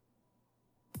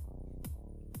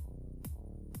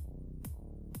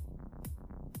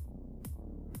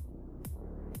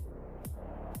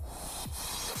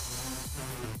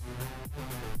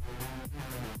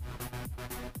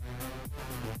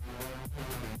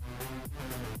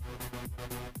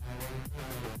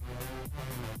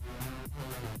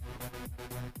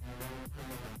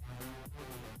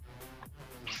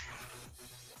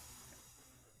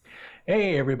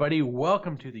Hey everybody,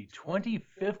 welcome to the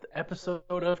 25th episode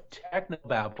of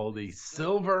Technobabble, the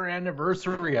silver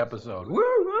anniversary episode. Woo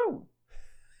woo!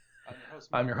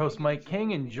 I'm your host Mike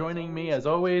King, and joining me as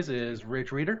always is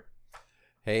Rich Reader.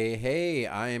 Hey,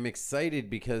 I am excited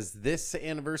because this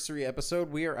anniversary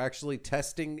episode, we are actually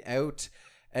testing out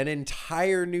an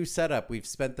entire new setup. We've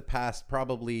spent the past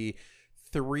probably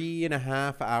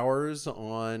 3.5 hours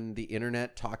on the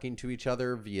internet talking to each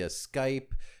other via Skype,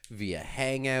 via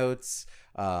Hangouts,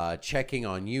 checking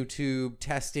on YouTube,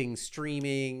 testing,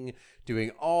 streaming,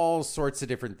 doing all sorts of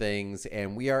different things.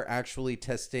 And we are actually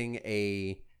testing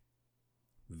a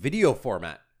video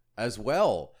format as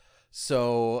well.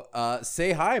 So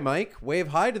say hi, Mike. Wave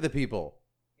hi to the people.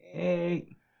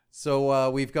 Hey. So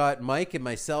we've got Mike and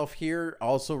myself here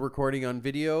also recording on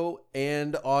video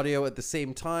and audio at the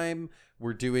same time.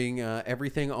 We're doing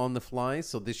everything on the fly,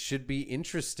 so this should be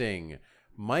interesting.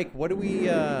 Mike, what do we...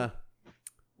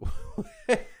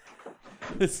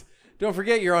 Don't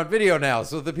forget you're on video now,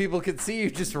 so the people can see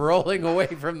you just rolling away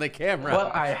from the camera.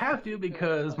 Well, I have to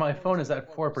because my phone is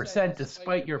at 4%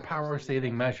 despite your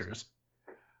power-saving measures.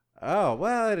 Oh,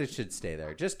 well, it should stay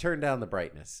there. Just turn down the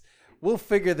brightness. We'll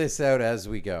figure this out as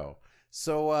we go.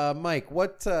 So, Mike,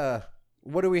 what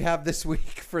do we have this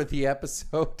week for the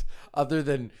episode other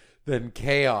than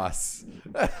chaos?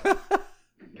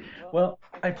 Well,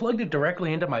 I plugged it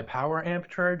directly into my power amp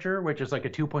charger, which is like a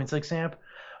 2.6 amp,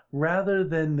 rather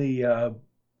than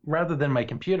my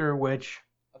computer, which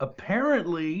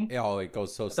apparently it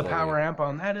goes so slow. The power amp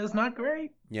on that is not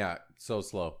great. Yeah, so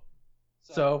slow.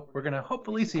 So we're going to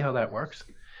hopefully see how that works.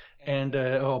 And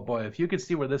oh boy, if you could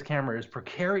see where this camera is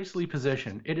precariously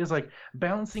positioned, it is like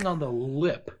bouncing on the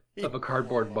lip of a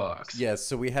cardboard box. Yes,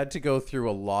 so we had to go through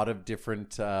a lot of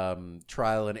different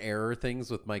trial and error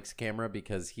things with Mike's camera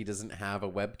because he doesn't have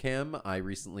a webcam. I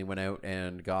recently went out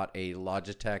and got a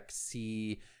Logitech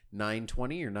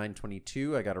C920 or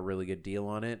 922. I got a really good deal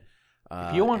on it.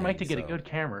 If you want Mike to get a good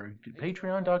camera,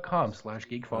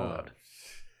 patreon.com/geekfallout.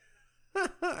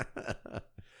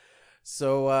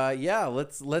 So yeah,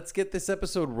 let's get this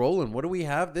episode rolling. What do we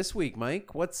have this week,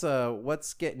 Mike? What's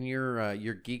getting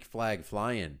your geek flag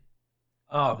flying?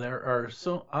 Oh,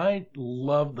 I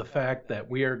love the fact that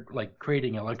we are like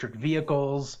creating electric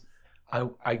vehicles.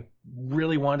 I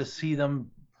really want to see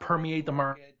them permeate the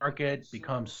market,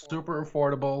 become super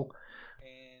affordable.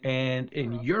 And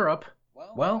in Europe,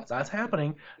 well, that's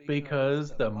happening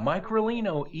because the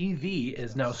Microlino EV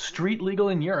is now street legal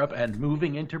in Europe and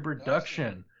moving into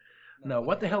production. Now,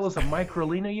 what the hell is a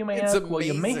Microlino, you may ask? Amazing. Well,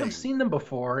 you may have seen them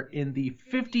before in the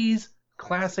 50s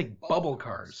classic bubble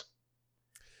cars.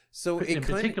 So in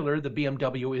particular, the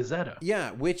BMW Isetta.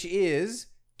 Yeah, which is,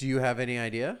 do you have any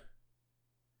idea?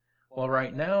 Well,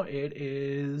 right now it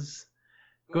is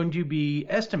going to be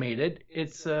estimated.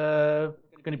 It's going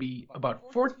to be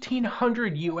about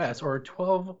 1,400 US or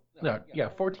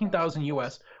 14,000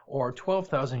 US or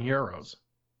 12,000 euros.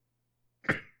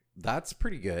 That's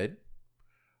pretty good.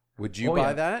 Would you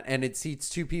buy that? And it seats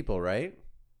 2 people, right?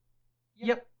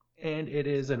 Yep. And it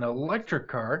is an electric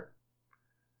car,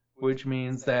 which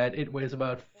means that it weighs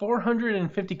about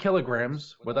 450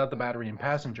 kilograms without the battery and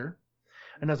passenger,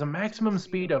 and has a maximum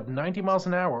speed of 90 miles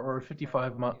an hour or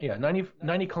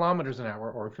 90 kilometers an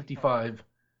hour or 55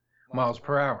 miles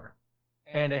per hour.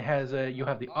 And it has you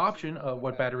have the option of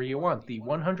what battery you want, the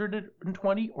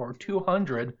 120 or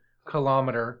 200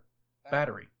 kilometer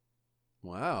battery.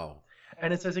 Wow.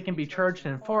 And it says it can be charged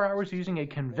in 4 hours using a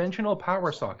conventional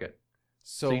power socket.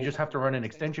 So you just have to run an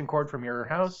extension cord from your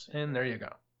house, and there you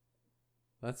go.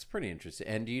 That's pretty interesting.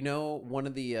 And do you know one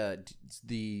of the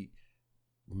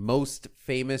most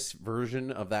famous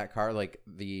version of that car, like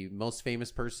the most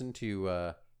famous person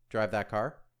to drive that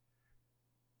car?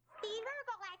 Steve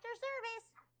Urkel at your service.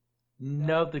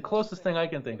 No, the closest thing I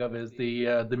can think of is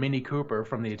the Mini Cooper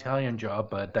from the Italian Job,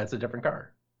 but that's a different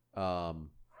car.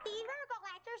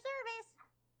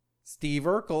 Steve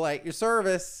Urkel at your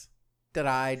service. Did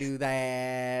I do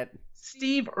that?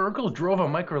 Steve Urkel drove a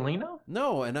Microlino?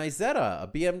 No, an Isetta, a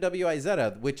BMW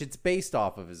Isetta, which it's based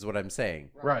off of, is what I'm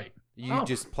saying. Right. You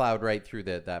just plowed right through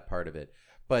that part of it.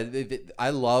 But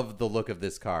I love the look of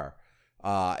this car.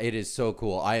 It is so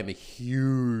cool. I am a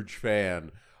huge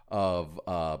fan of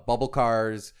bubble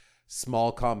cars,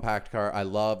 small compact car. I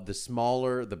love the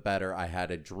smaller, the better. I had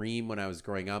a dream when I was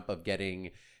growing up of getting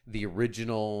the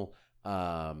original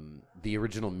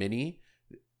Mini.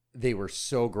 They were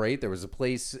so great. There was a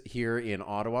place here in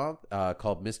Ottawa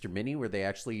called Mr. Mini where they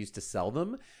actually used to sell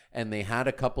them, and they had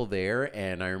a couple there.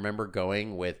 And I remember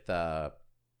going with a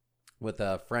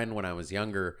friend when I was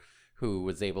younger who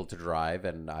was able to drive,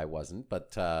 and I wasn't.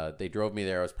 But they drove me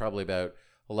there. I was probably about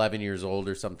 11 years old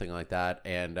or something like that.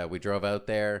 And we drove out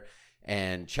there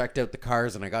and checked out the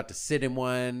cars, and I got to sit in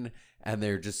one, and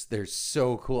they're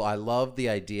so cool. I love the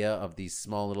idea of these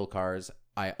small little cars.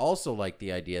 I also like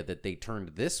the idea that they turned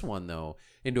this one, though,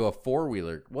 into a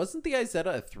 4-wheeler. Wasn't the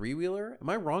Isetta a 3-wheeler? Am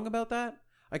I wrong about that?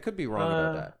 I could be wrong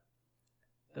about that.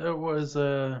 There was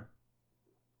aren't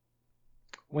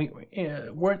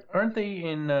they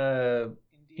in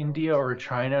India or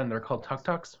China, and they're called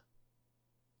tuk-tuks?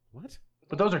 What?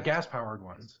 But those are gas-powered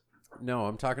ones. No,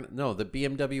 the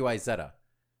BMW Isetta.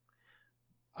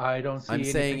 I don't see I'm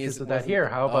any saying pictures of that here.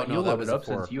 How about no, you that load was it a up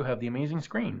 4. since you have the amazing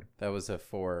screen? That was a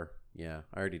 4. Yeah,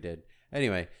 I already did.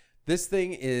 Anyway, this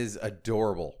thing is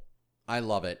adorable. I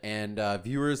love it. And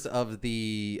viewers of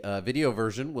the video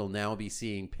version will now be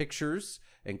seeing pictures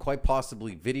and quite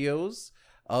possibly videos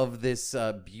of this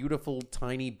beautiful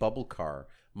tiny bubble car.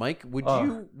 Mike,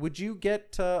 would you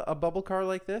get a bubble car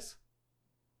like this?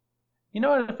 You know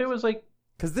what? If it was like,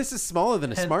 Because this is smaller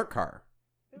than a smart car.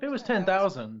 if it was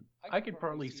 10,000, I could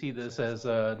probably see this as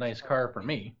a nice car for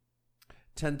me.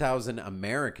 10,000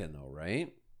 American though,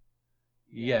 right?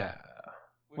 Yeah,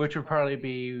 which would probably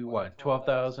be what,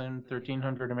 12,000,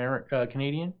 1,300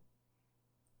 Canadian.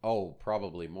 Oh,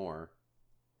 probably more.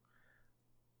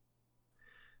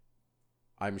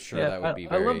 I'm sure Yeah, that would be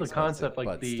very I love the expensive, concept, like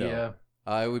but the. still.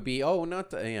 It would be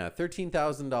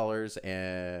 $13,000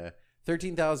 and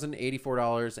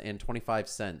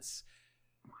 $13,084.25.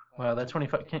 Wow, that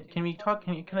 25. Can we talk?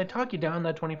 Can I talk you down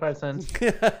that 25 cents?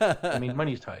 I mean,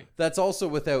 money's tight. That's also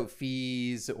without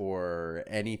fees or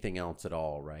anything else at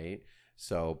all, right?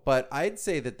 So, but I'd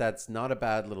say that that's not a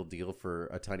bad little deal for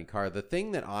a tiny car. The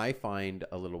thing that I find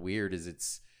a little weird is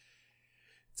it's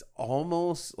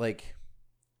almost like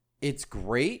it's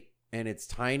great and it's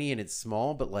tiny and it's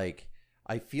small, but like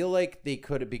I feel like they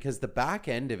could, because the back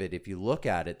end of it, if you look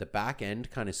at it, the back end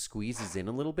kind of squeezes in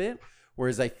a little bit.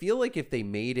 Whereas I feel like if they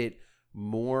made it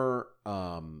more,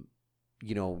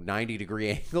 90-degree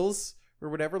angles or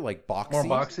whatever, like boxy, More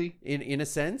boxy? in a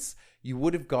sense, you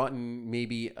would have gotten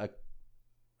maybe a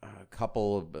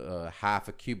couple of half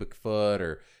a cubic foot,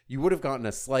 or you would have gotten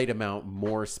a slight amount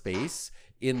more space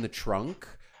in the trunk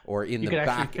or in You the could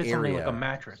back actually fit something area. like a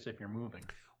mattress if you're moving.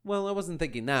 Well, I wasn't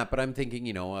thinking that, but I'm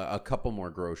thinking, a couple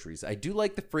more groceries. I do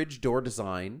like the fridge door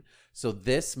design. So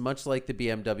this, much like the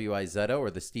BMW Isetta or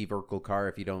the Steve Urkel car,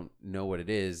 if you don't know what it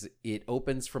is, it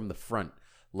opens from the front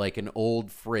like an old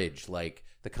fridge, like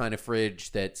the kind of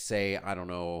fridge that, say, I don't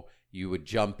know, you would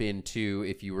jump into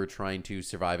if you were trying to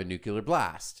survive a nuclear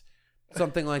blast.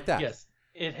 Something like that. Yes,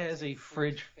 it has a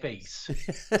fridge face.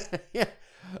 Yeah.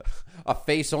 A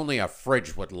face only a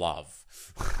fridge would love.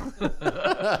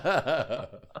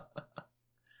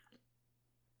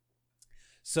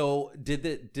 So,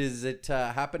 does it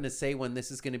happen to say when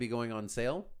this is going to be going on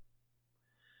sale?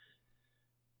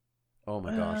 Oh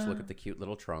my gosh, look at the cute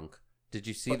little trunk. Did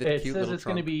you see the It cute says little it's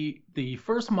going trunk? to be, the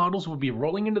first models will be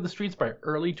rolling into the streets by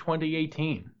early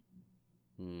 2018.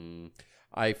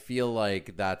 I feel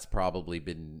like that's probably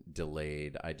been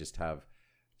delayed. I just have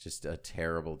a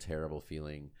terrible, terrible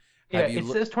feeling. Yeah, it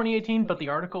says 2018, but the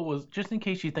article was, just in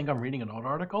case you think I'm reading an old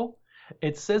article,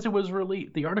 it says it was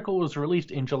released. The article was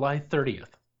released in July 30th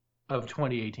of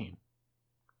 2018.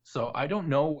 So I don't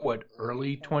know what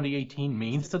early 2018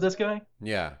 means to this guy.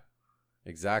 Yeah,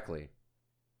 exactly.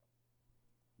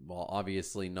 Well,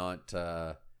 obviously not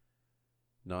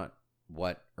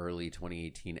what early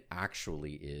 2018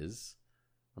 actually is.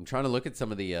 I'm trying to look at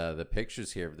some of the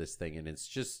pictures here of this thing, and it's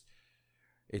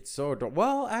so adorable.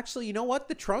 Well, actually, you know what?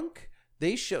 The trunk,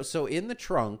 they show, so in the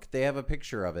trunk, they have a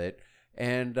picture of it,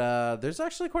 and there's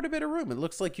actually quite a bit of room. It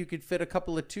looks like you could fit a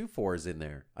couple of 2.4s in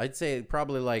there. I'd say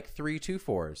probably like 3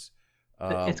 2.4s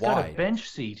It's wide. got a bench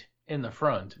seat in the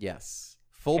front. Yes.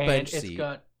 Full and bench it's seat.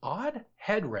 got odd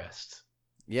headrests.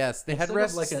 Yes, the Instead of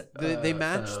headrests, like they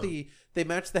match they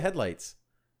match the headlights.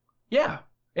 Yeah,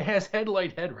 it has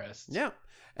headlight headrests. Yeah.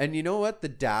 And you know what? The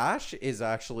dash is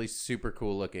actually super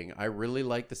cool looking. I really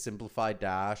like the simplified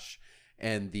dash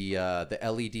and the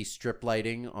LED strip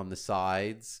lighting on the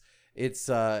sides. It's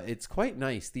quite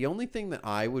nice. The only thing that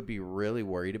I would be really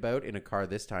worried about in a car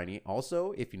this tiny,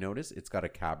 also, if you notice, it's got a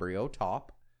cabrio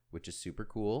top, which is super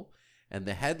cool. And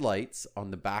the headlights,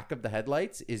 on the back of the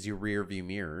headlights is your rear view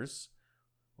mirrors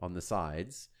on the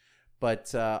sides.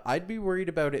 But I'd be worried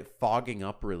about it fogging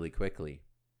up really quickly.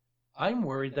 I'm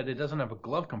worried that it doesn't have a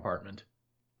glove compartment.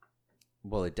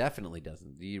 Well, it definitely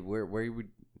doesn't. Where you would,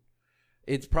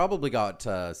 it's probably got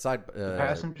side The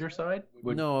passenger side?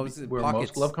 no, it was where pockets.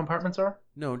 most glove compartments are?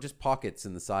 No, just pockets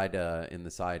in the side,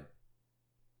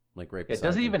 like right It beside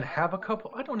doesn't you. even have a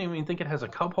cup. I don't even think it has a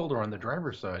cup holder on the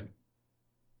driver's side.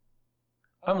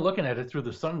 I'm looking at it through the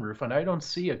sunroof, and I don't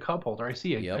see a cup holder. I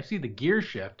Yep. see the gear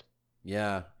shift.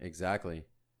 Yeah, exactly.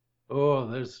 Oh,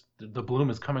 there's the bloom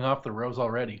is coming off the rose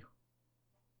already.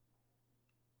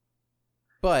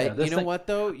 Yeah, But you this know thing. what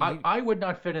though? I would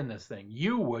not fit in this thing.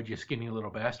 You would, you skinny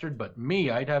little bastard. But me,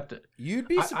 I'd have to. You'd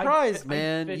be I'd surprised,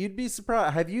 man. fit. You'd be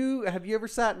surprised. Have you ever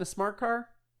sat in a smart car?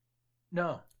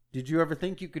 No, Did you ever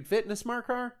think you could fit in a smart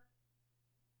car?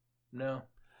 no.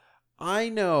 I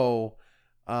know.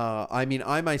 I mean,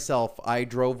 I myself, I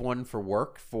drove one for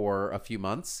work for a few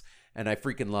months, and I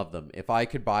freaking love them. If I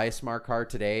could buy a smart car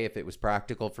today, if it was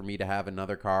practical for me to have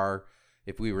another car,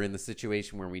 if we were in the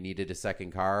situation where we needed a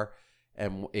second car,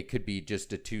 and it could be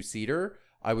just a two-seater,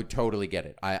 I would totally get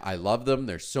it. I love them.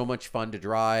 They're so much fun to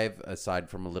drive, aside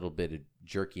from a little bit of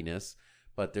jerkiness,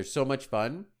 but they're so much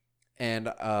fun.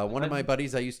 And one of my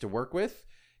buddies I used to work with,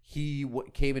 he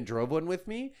came and drove one with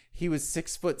me. He was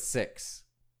 6'6",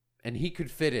 and he could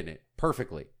fit in it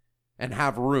perfectly and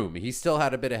have room. He still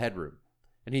had a bit of headroom,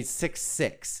 and he's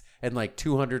 6'6" and like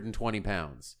 220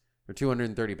 pounds or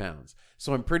 230 pounds.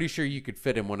 So I'm pretty sure you could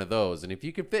fit in one of those. And if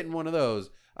you could fit in one of those,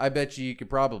 I bet you could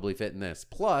probably fit in this.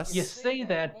 Plus, You say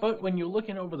that, but when you're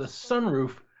looking over the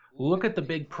sunroof, look at the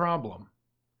big problem.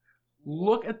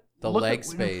 Look at The look leg at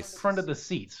space. in front of the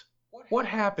seats. What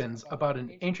happens about an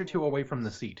inch or two away from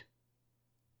the seat?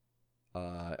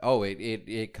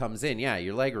 it comes in. Yeah,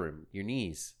 your leg room, your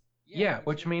knees. Yeah,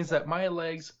 which means that my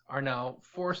legs are now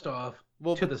forced off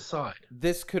Well, to the side.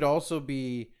 this could also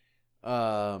be,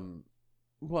 well,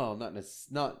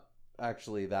 not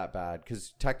actually that bad,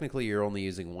 because technically you're only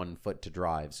using 1 foot to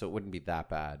drive, so it wouldn't be that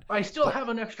bad. I still have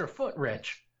an extra foot,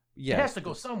 Rich. Yes. It has to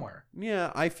go somewhere.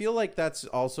 Yeah, I feel like that's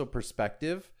also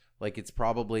perspective. Like, it's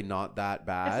probably not that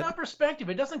bad. It's not perspective.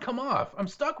 It doesn't come off. I'm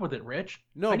stuck with it, Rich.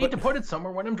 No, I need but- to put it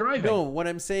somewhere when I'm driving. No, what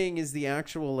I'm saying is the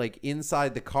actual, like,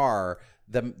 inside the car,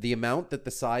 the amount that the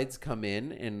sides come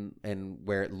in and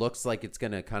where it looks like it's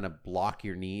going to kind of block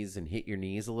your knees and hit your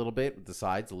knees a little bit with the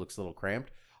sides, it looks a little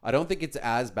cramped. I don't think it's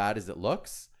as bad as it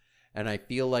looks, and I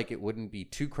feel like it wouldn't be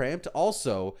too cramped.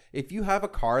 Also, if you have a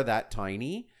car that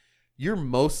tiny, you're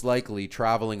most likely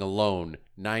traveling alone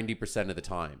 90% of the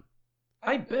time.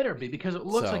 I better be, because it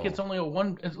looks like So- it's only a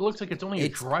one. It looks like it's only a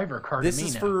It's- driver car This to me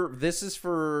is now. this is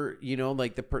for, you know,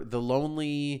 like the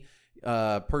lonely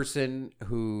person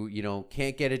who, you know,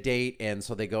 can't get a date, and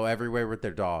so they go everywhere with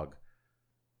their dog.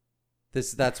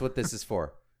 That's what this is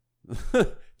for.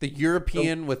 The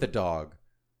European with a dog.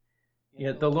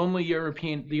 Yeah, the lonely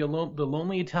European, the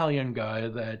lonely Italian guy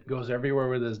that goes everywhere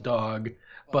with his dog,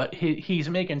 but he's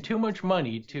making too much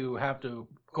money to have to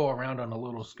go around on a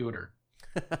little scooter.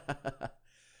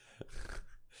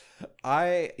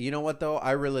 You know what though?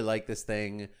 I really like this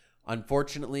thing.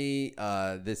 Unfortunately,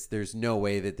 there's no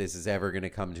way that this is ever going to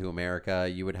come to America.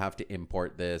 You would have to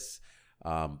import this.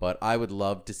 But I would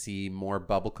love to see more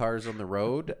bubble cars on the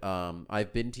road.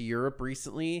 I've been to Europe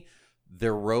recently.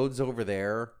 Their roads over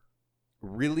there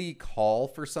really call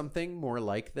for something more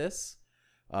like this.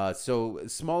 So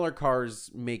smaller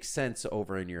cars make sense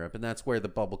over in Europe, and that's where the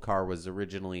bubble car was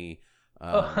originally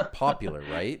popular,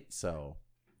 right? So,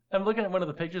 I'm looking at one of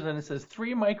the pictures, and it says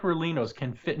 3 Microlinos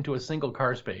can fit into a single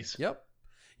car space. yep.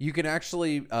 You can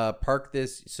actually park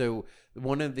this. So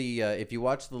one of the, if you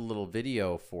watch the little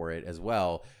video for it as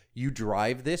well, you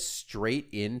drive this straight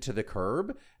into the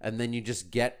curb, and then you just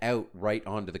get out right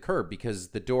onto the curb because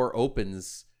the door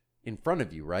opens in front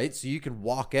of you, right? So you can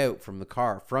walk out from the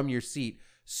car, from your seat,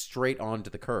 straight onto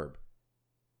the curb.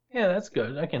 Yeah, that's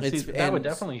good. I can see that would and-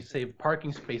 definitely save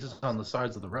parking spaces on the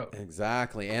sides of the road.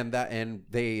 Exactly. And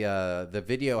they the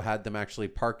video had them actually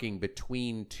parking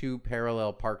between 2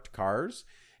 parallel parked cars,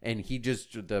 and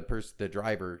the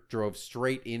driver drove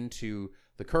straight into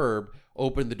the curb,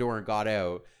 opened the door and got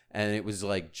out, and it was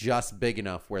like just big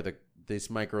enough where this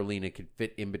Microlina could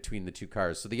fit in between the 2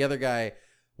 cars. So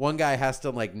one guy has to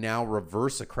like now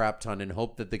reverse a crap ton and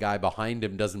hope that the guy behind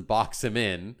him doesn't box him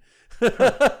in.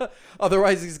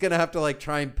 Otherwise he's going to have to like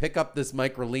try and pick up this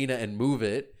Microlina and move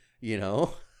it, you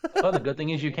know? Well, the good thing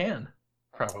is you can,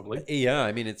 probably. Yeah,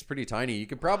 I mean, it's pretty tiny. You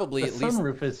could probably The at least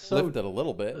sunroof is so. lift it a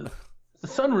little bit. The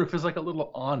sunroof is like a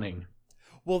little awning.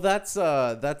 Well, that's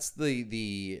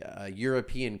the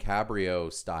European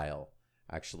Cabrio style,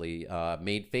 actually,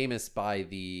 made famous by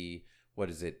the, what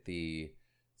is it, the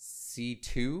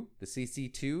C2, the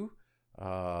CC2,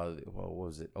 what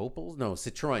was it, Opels? No,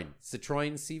 Citroen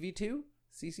CV2,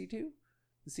 CC2,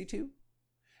 the C2.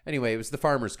 Anyway, it was the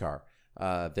farmer's car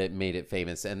that made it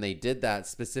famous, and they did that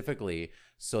specifically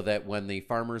so that when the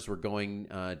farmers were going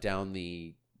down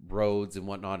the roads and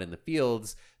whatnot in the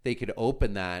fields, they could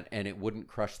open that and it wouldn't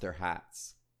crush their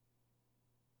hats.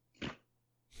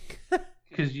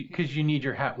 because you need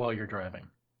your hat while you're driving.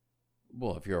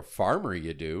 Well, if you're a farmer,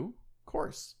 you do, of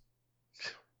course.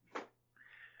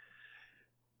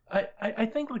 I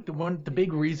think like the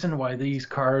big reason why these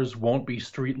cars won't be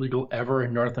street legal ever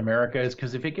in North America is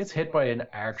because if it gets hit by an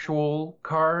actual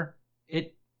car,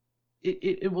 the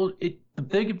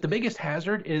biggest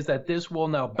hazard is that this will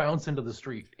now bounce into the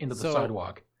street, into the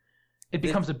sidewalk. It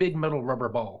becomes a big metal rubber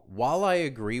ball. While I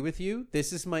agree with you,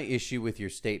 this is my issue with your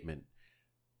statement.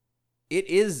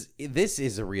 This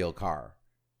is a real car.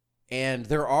 And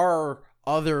there are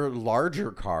other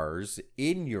larger cars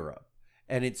in Europe,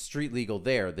 and it's street legal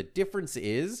there. The difference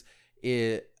is,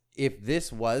 if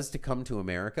this was to come to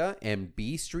America and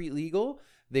be street legal,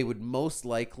 they would most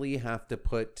likely have to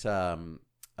put,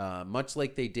 much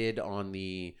like they did on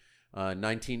the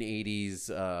 1980s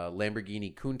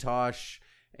Lamborghini Countach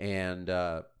and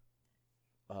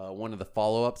one of the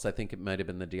follow-ups, I think it might have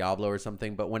been the Diablo or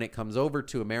something, but when it comes over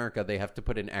to America, they have to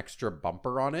put an extra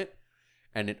bumper on it,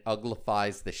 and it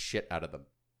uglifies the shit out of them.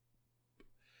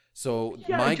 So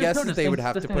my guess is they would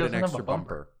have to put an extra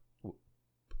bumper.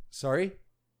 Sorry?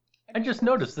 I just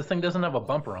noticed this thing doesn't have a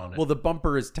bumper on it. Well, the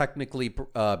bumper is technically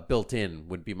built in,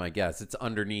 would be my guess. It's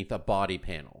underneath a body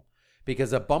panel.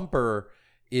 Because a bumper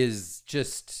is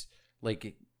just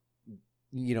like,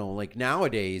 you know, like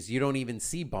nowadays, you don't even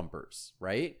see bumpers,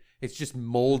 right? It's just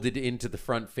molded into the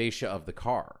front fascia of the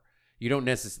car. You don't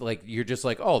necessarily, like, you're just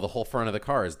like, oh, the whole front of the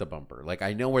car is the bumper. Like,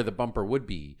 I know where the bumper would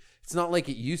be. It's not like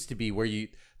it used to be where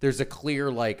there's a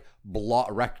clear, like,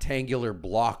 rectangular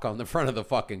block on the front of the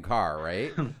fucking car,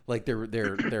 right? Like,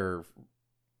 they're,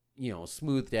 you know,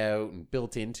 smoothed out and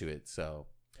built into it, so.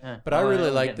 But I really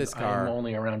like this car. I'm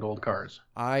only around old cars.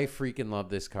 I freaking love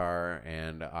this car,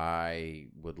 and I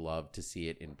would love to see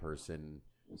it in person.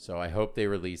 So I hope they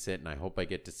release it, and I hope I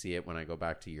get to see it when I go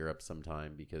back to Europe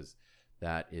sometime, because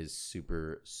that is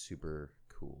super, super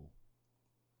cool.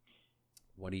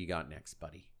 What do you got next,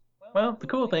 buddy? Well, the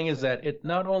cool thing is that it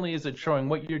not only is it showing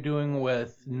what you're doing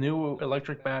with new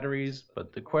electric batteries,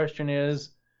 but the question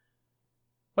is,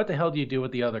 what the hell do you do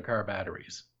with the other car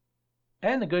batteries?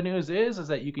 And the good news is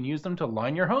that you can use them to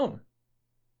line your home.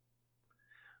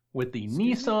 With the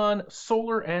Nissan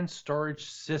Solar and Storage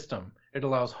System, it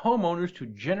allows homeowners to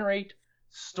generate,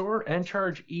 store, and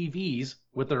charge EVs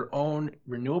with their own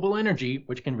renewable energy,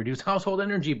 which can reduce household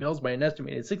energy bills by an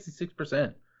estimated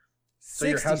 66%. So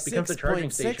your house becomes a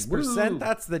charging station. 66%?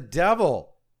 That's the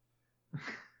devil.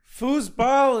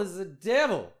 Foosball is the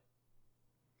devil.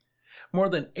 More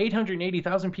than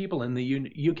 880,000 people in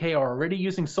the UK are already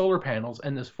using solar panels,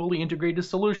 and this fully integrated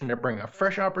solution to bring a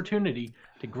fresh opportunity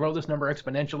to grow this number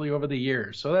exponentially over the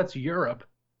years. So that's Europe.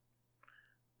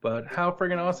 But how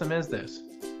friggin' awesome is this?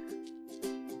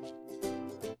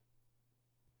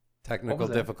 Technical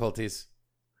difficulties.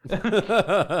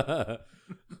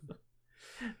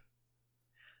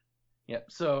 Yep,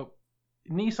 so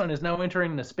Nissan is now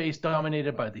entering the space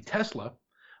dominated by the Tesla,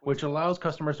 which allows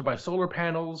customers to buy solar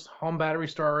panels, home battery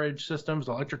storage systems,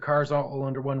 electric cars all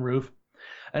under one roof.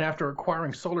 And after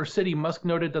acquiring Solar City, Musk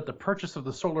noted that the purchase of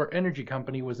the solar energy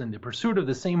company was in the pursuit of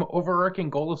the same overarching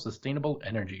goal of sustainable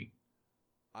energy.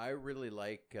 I really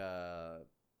like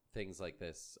things like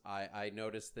this. I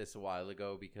noticed this a while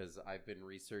ago because I've been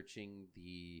researching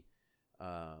the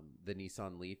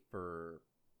Nissan Leaf for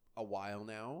a while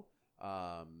now.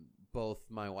 Both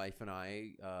my wife and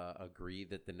I agree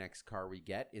that the next car we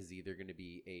get is either going to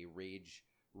be a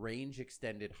range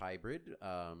extended hybrid,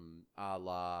 a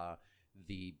la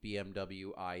the BMW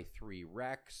i3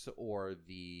 Rex or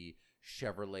the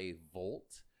Chevrolet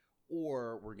Volt,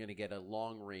 or we're going to get a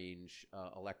long range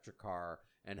electric car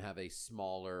and have a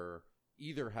smaller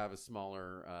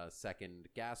second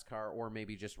gas car, or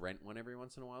maybe just rent one every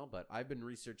once in a while. But I've been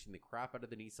researching the crap out of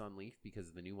the Nissan Leaf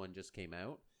because the new one just came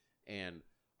out. And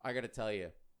I got to tell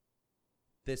you,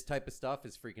 this type of stuff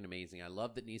is freaking amazing. I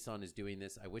love that Nissan is doing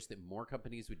this. I wish that more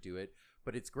companies would do it.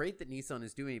 But it's great that Nissan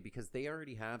is doing it because they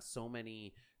already have so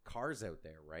many cars out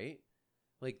there, right?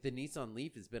 Like the Nissan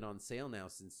Leaf has been on sale now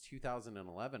since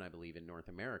 2011, I believe, in North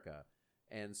America.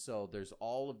 And so there's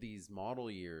all of these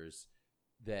model years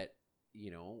that,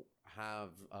 you know, have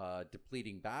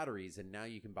depleting batteries. And now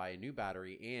you can buy a new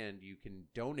battery and you can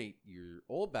donate your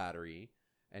old battery.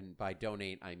 And by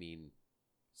donate, I mean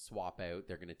swap out.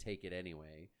 They're going to take it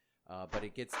anyway. But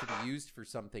it gets to be used for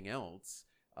something else.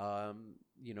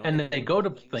 You know, and they go to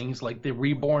things like the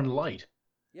Reborn Light,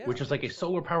 which is like a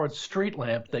solar-powered street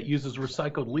lamp that uses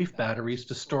recycled leaf batteries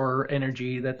to store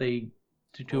energy that they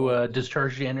to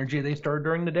discharge the energy they store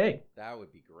during the day. That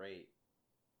would be great.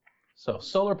 So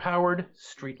solar-powered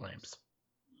street lamps.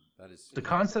 That is the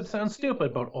concept sounds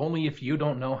stupid, but only if you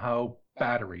don't know how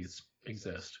batteries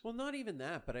exist. Well, not even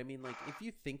that, but I mean, like, if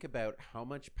you think about how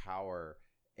much power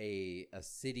a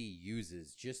city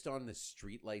uses just on the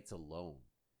streetlights alone,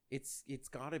 it's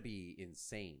got to be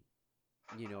insane.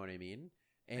 You know what I mean?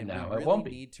 And No, we it won't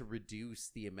really be. need to reduce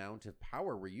the amount of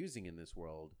power we're using in this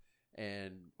world,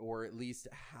 and or at least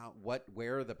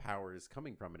where the power is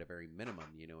coming from at a very minimum.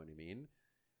 You know what I mean?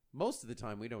 Most of the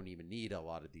time, we don't even need a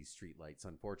lot of these streetlights,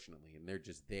 unfortunately, and they're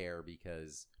just there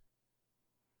because,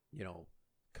 you know,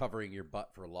 covering your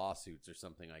butt for lawsuits or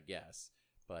something, I guess.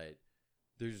 But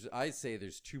I say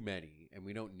there's too many, and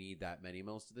we don't need that many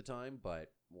most of the time,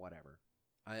 but whatever.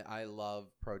 I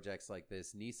love projects like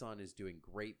this. Nissan is doing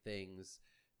great things.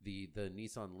 The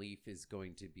Nissan Leaf is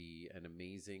going to be an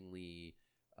amazingly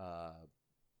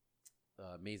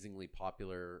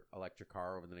popular electric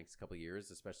car over the next couple of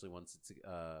years, especially once its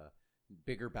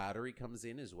bigger battery comes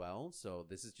in as well. So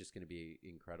this is just going to be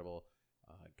incredible.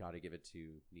 Got to give it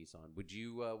to Nissan. Would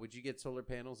you get solar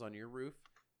panels on your roof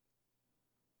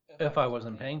If I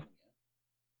wasn't paying,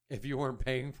 if you weren't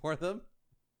paying for them?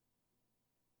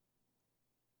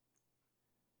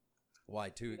 Why?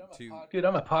 dude,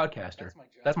 I'm a podcaster.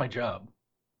 That's my job.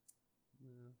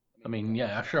 I mean,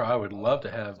 yeah, sure, I would love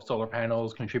to have solar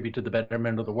panels contribute to the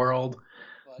betterment of the world,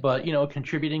 but you know,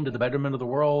 contributing to the betterment of the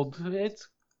world,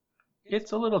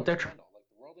 it's a little detrimental. Like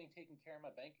the world ain't taking care of my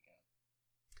bank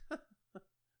account.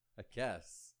 I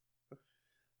guess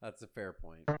that's a fair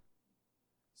point.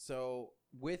 So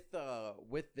with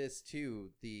this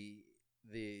too, the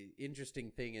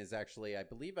interesting thing is actually, I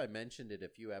believe I mentioned it a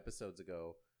few episodes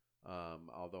ago,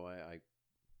 although I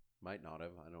might not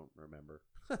have. I don't remember.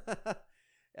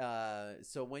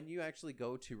 So when you actually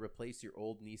go to replace your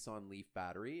old Nissan Leaf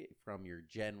battery from your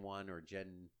Gen 1 or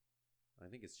I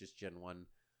think it's just Gen 1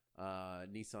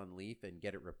 Nissan Leaf and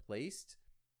get it replaced,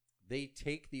 they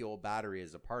take the old battery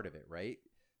as a part of it, right?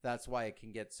 That's why it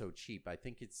can get so cheap. I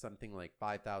think it's something like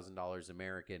 $5,000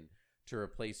 American to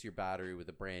replace your battery with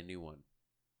a brand new one.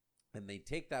 And they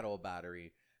take that old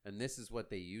battery, and this is what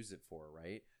they use it for,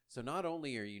 right? So not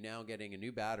only are you now getting a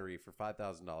new battery for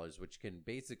 $5,000, which can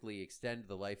basically extend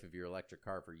the life of your electric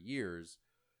car for years,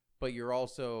 but you're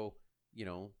also, you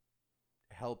know,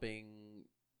 helping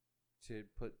to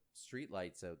put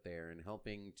streetlights out there and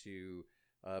helping to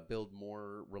build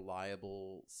more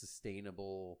reliable,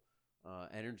 sustainable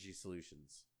energy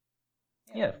solutions.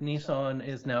 Yeah, if Nissan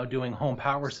is now doing home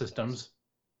power systems,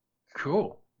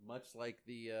 cool. Much like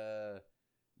the,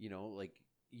 like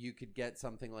you could get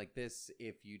something like this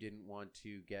if you didn't want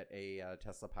to get a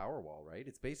Tesla Powerwall, right?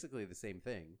 It's basically the same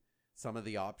thing. Some of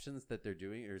the options that they're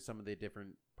doing, or some of the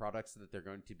different products that they're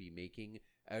going to be making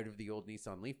out of the old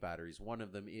Nissan Leaf batteries, one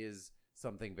of them is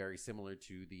something very similar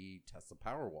to the Tesla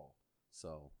Powerwall.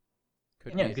 So,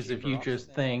 yeah, because if you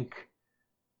just think,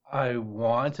 I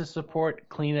want to support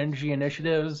clean energy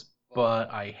initiatives,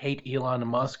 but I hate Elon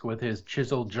Musk with his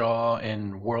chiseled jaw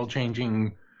and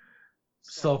world-changing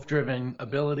self-driven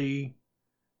ability,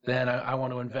 then I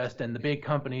want to invest in the big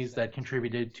companies that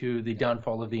contributed to the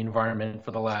downfall of the environment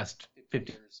for the last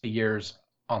 50 years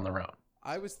on their own.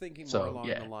 I was thinking more along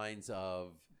the lines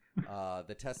of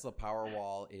the Tesla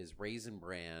Powerwall is Raisin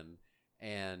Bran,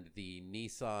 and the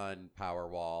Nissan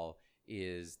Powerwall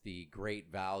is the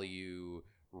Great Value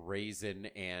Raisin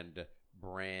and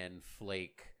Bran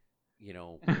Flake,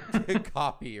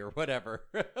 copy or whatever.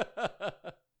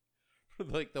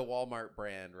 Like the Walmart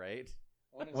brand, right?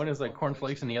 One is like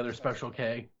cornflakes and the other Special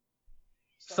K.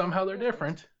 Somehow they're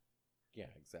different. Yeah,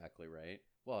 exactly right.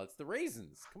 Well, it's the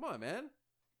raisins. Come on, man.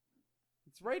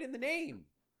 It's right in the name.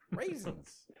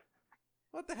 Raisins.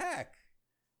 What the heck?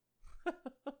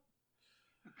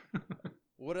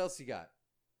 What else you got?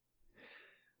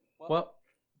 Well,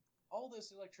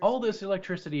 all this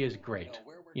electricity is great.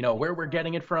 Where we're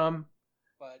getting it from,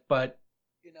 but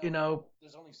there's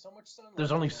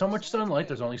only so much sunlight,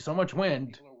 there's only so much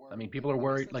wind. I mean, people are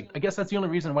worried. I guess that's the only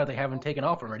reason why they haven't taken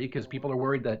off already, because people are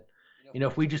worried that,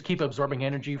 if we just keep absorbing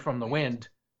energy from the wind,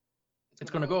 it's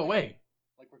going to go away.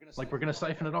 Like we're going to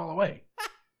siphon it all away.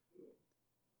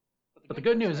 But the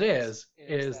good news is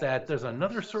that there's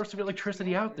another source of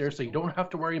electricity out there, so you don't have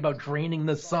to worry about draining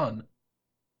the sun.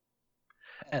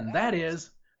 And that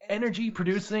is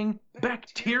energy-producing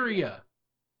bacteria.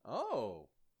 Oh.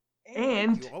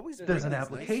 And there's an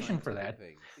application for that,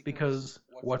 because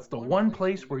what's the one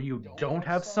place where you don't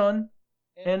have sun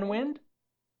and wind,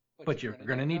 but you're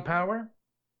going to need power?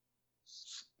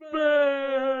 Space!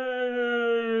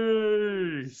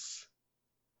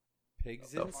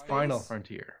 Pigs in the space? Final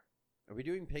frontier. Are we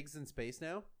doing pigs in space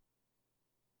now?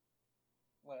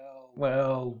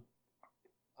 Well,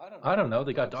 I don't know.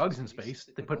 They got dogs in space.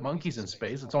 They put monkeys in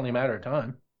space. It's only a matter of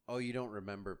time. Oh, you don't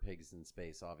remember Pigs in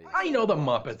Space, obviously. I know the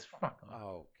Muppets. Fuck off.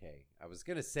 Oh, okay. I was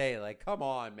gonna say, like, come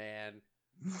on, man.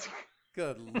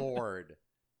 Good lord.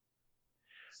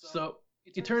 So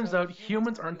it turns out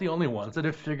humans aren't the only ones that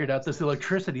have figured out this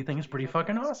electricity thing is pretty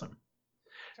fucking awesome.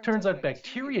 Turns out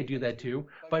bacteria do that too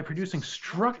by producing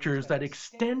structures that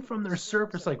extend from their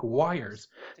surface like wires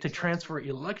to transfer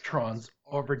electrons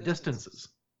over distances.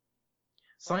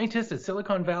 Scientists at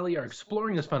Silicon Valley are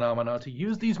exploring this phenomenon to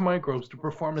use these microbes to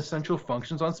perform essential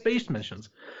functions on space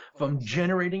missions, from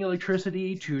generating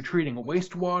electricity to treating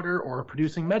wastewater or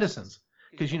producing medicines.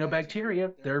 Because,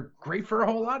 bacteria, they're great for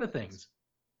a whole lot of things.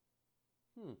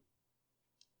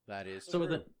 That is So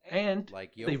true.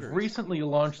 Like they've yogurt. recently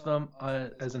launched them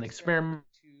as an experiment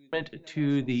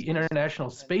to the International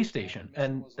Space Station,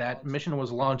 and that mission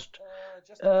was launched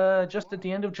just at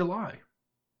the end of July.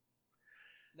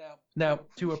 Now,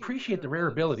 to appreciate the rare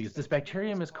abilities, this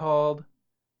bacterium is called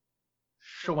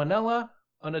Schoenella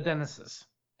onodensis,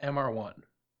 MR1.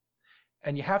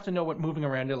 And you have to know what moving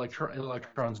around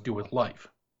electrons do with life.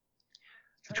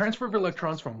 The transfer of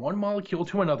electrons from one molecule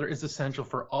to another is essential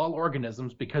for all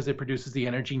organisms because it produces the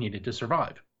energy needed to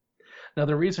survive. Now,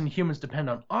 the reason humans depend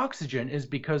on oxygen is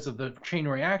because of the chain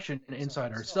reaction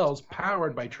inside our cells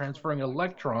powered by transferring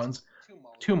electrons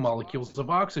to molecules of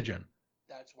oxygen.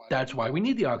 That's why we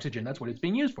need the oxygen. That's what it's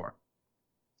being used for.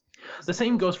 The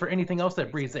same goes for anything else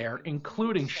that breathes air,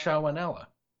 including Schoenella.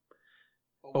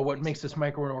 But what makes this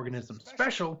microorganism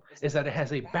special is that it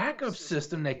has a backup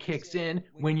system that kicks in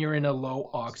when you're in a low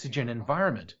oxygen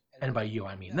environment. And by you,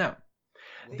 I mean them.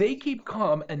 They keep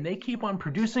calm and they keep on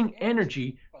producing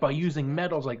energy by using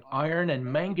metals like iron and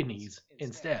manganese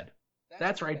instead.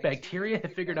 That's right, bacteria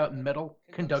have figured out metal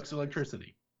conducts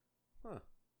electricity.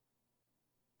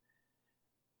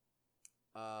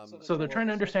 So they're trying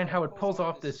to understand how it pulls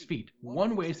off this feat.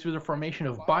 One way is through the formation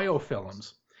of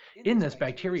biofilms. In this,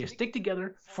 bacteria stick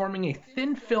together, forming a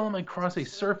thin film across a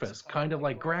surface, kind of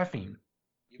like graphene.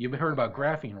 You've heard about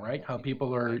graphene, right? How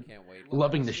people are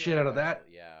loving the shit out of that.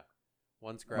 Yeah.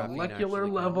 Once graphene Molecular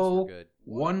actually level, comes, we're good.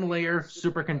 one layer,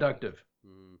 superconductive.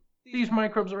 These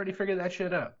microbes already figured that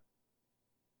shit out.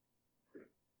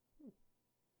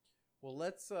 Well,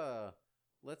 let's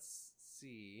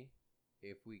see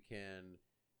if we can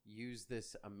use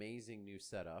this amazing new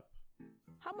setup.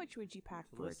 How much would you pack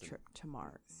for a trip to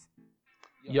Mars?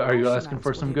 Yeah, are you asking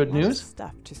for some good news?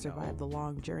 Stuff to survive the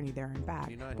long journey there and back,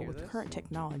 Do you not but hear with this? current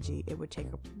technology, it would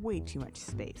take up way too much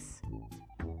space.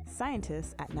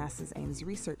 Scientists at NASA's Ames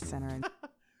Research Center in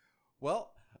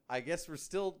Well, I guess we're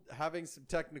still having some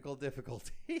technical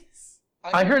difficulties.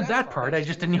 I heard that part, I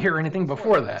just didn't hear anything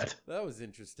before that. That was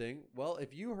interesting. Well,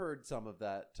 if you heard some of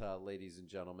that, ladies and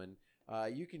gentlemen,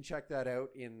 you can check that out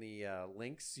in the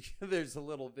links. There's a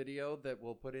little video that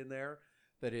we'll put in there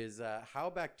that is how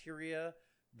bacteria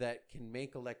that can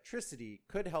make electricity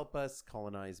could help us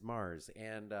colonize Mars.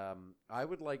 And I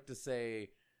would like to say,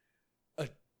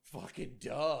 fucking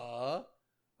duh.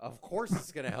 Of course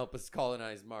it's going to help us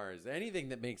colonize Mars. Anything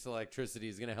that makes electricity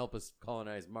is going to help us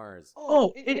colonize Mars.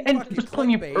 Oh, and there's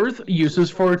plenty of Earth uses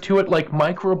for it like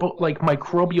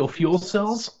microbial fuel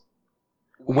cells,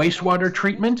 wastewater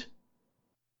treatment.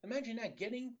 Imagine that,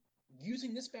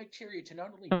 using this bacteria to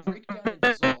not only break down and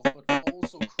dissolve, but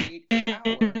also create power.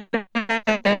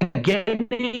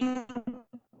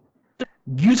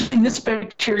 Using this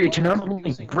bacteria to not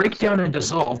only break down and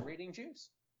dissolve, Generating juice.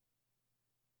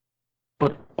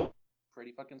 but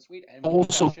Pretty fucking sweet. And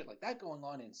also shit like that going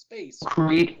on in space,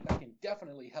 create that can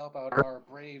definitely help out our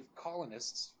brave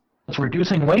colonists.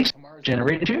 reducing waste, to Mars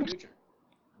generating in the juice. future.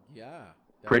 Yeah.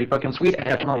 Pretty fucking sweet. And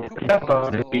after all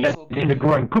that, into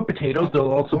growing poop potatoes,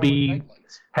 they'll also be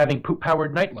having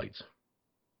poop-powered nightlights.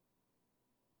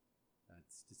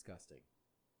 That's disgusting.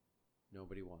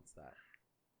 Nobody wants that.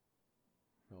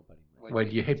 Nobody. Why,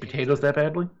 do you hate potatoes that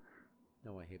badly?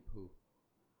 No, I hate poo.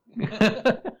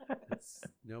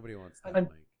 Nobody wants that, I'm-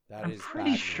 Mike. That I'm is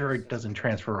pretty bad sure news. it doesn't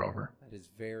transfer over. That is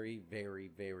very,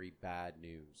 very, very bad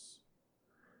news.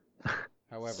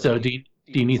 However, So do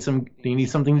you need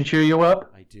something to cheer you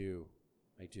up? I do.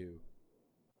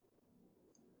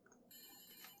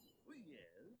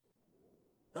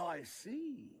 I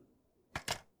see.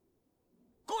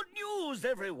 Good news,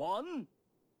 everyone!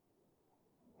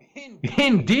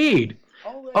 Indeed.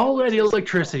 All that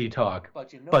electricity talk.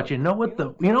 But you know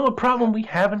what problem we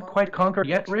haven't quite conquered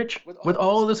yet, Rich? With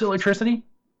all this electricity?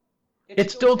 It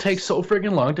still takes so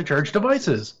friggin' long to charge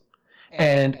devices.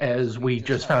 And as we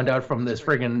just found out from this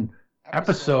friggin'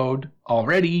 episode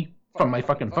already from my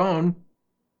fucking phone,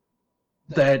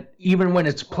 that even when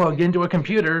it's plugged into a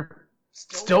computer,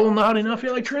 Still not enough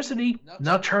electricity.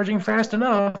 Not charging fast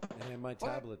enough. And my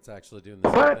tablet's actually doing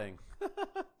the same thing.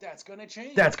 That's gonna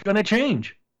change. That's going to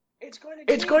change.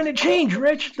 It's going to change,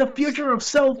 Rich. The future of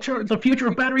the future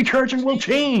of battery charging will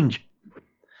change.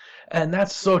 And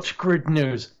that's such good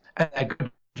news. And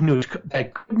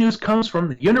that good news comes from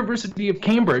the University of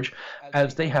Cambridge,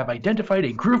 as they have identified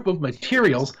a group of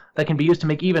materials that can be used to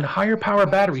make even higher power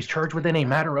batteries charge within a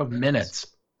matter of minutes.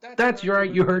 That's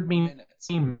right, you heard me.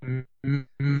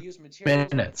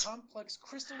 Minutes.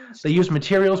 They use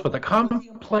materials with a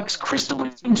complex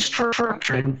crystalline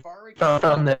structure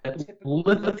found that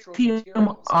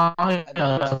lithium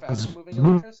ions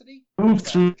move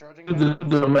through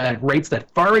them at rates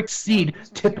that far exceed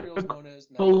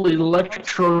typical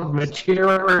electrode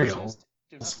materials.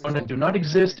 When they do not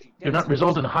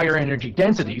result in higher energy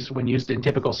densities when used in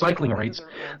typical cycling rates.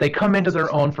 They come into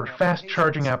their own for fast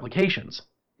charging applications.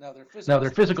 Now,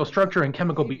 their physical structure and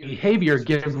chemical behavior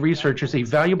give researchers a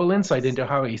valuable insight into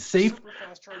how a safe,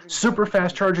 super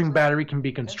fast charging battery can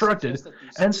be constructed,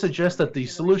 and suggest that the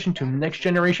solution to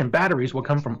next-generation batteries will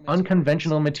come from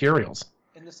unconventional materials.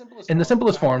 In the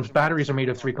simplest forms, batteries are made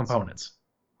of three components: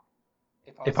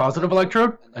 a positive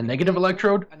electrode, a negative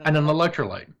electrode, and an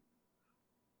electrolyte.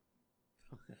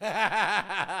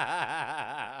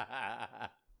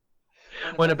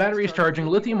 When a battery is charging,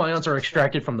 lithium ions are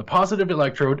extracted from the positive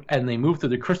electrode and they move through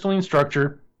the crystalline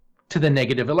structure to the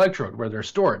negative electrode, where they're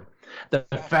stored. The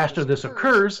faster this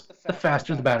occurs, the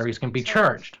faster the batteries can be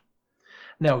charged.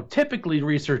 Now, typically,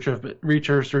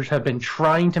 researchers have been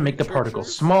trying to make the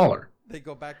particles smaller. They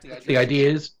go back to The idea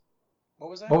is...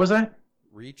 What was that?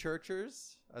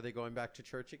 Rechurchers? Are they going back to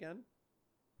church again?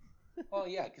 Well,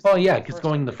 yeah, because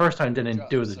going the first time didn't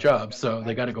do the job, so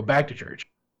they got to go back to church.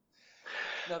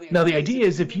 Now, the idea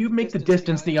is if you make the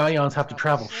distance the ions have to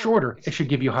travel shorter, it should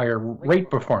give you higher rate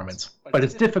performance. But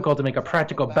it's difficult to make a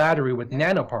practical battery with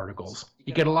nanoparticles.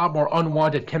 You get a lot more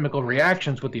unwanted chemical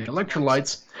reactions with the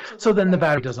electrolytes, so then the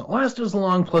battery doesn't last as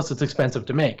long, plus it's expensive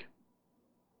to make.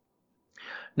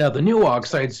 Now, the new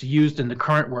oxides used in the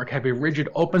current work have a rigid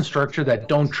open structure that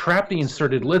don't trap the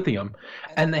inserted lithium,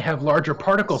 and they have larger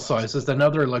particle sizes than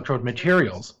other electrode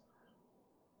materials.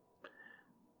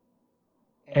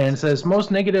 And says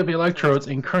most negative electrodes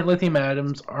in current lithium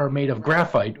atoms are made of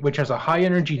graphite, which has a high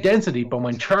energy density, but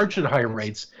when charged at high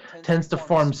rates, tends to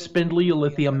form spindly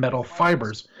lithium metal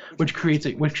fibers, which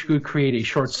could create a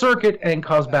short circuit and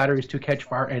cause batteries to catch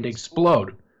fire and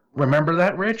explode. Remember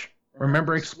that, Rich?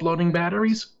 Remember exploding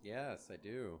batteries? Yes, I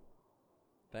do.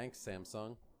 Thanks,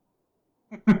 Samsung.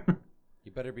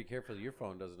 You better be careful your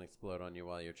phone doesn't explode on you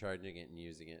while you're charging it and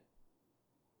using it.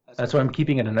 That's why I'm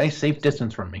keeping it a nice safe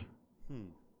distance from me.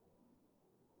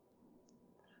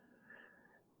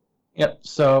 Yep,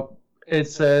 so it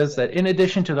says that in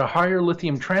addition to the higher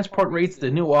lithium transport rates,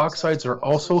 the new oxides are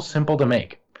also simple to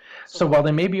make. So while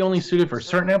they may be only suited for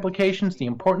certain applications, the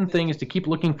important thing is to keep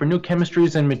looking for new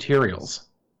chemistries and materials.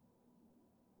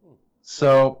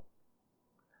 So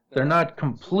they're not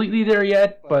completely there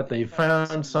yet, but they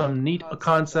found some neat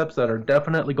concepts that are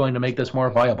definitely going to make this more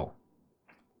viable.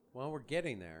 Well, we're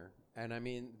getting there. And I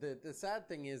mean, the sad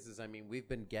thing is I mean, we've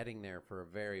been getting there for a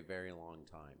very, very long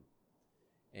time.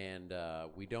 And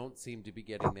we don't seem to be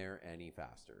getting there any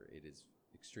faster. It is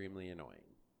extremely annoying.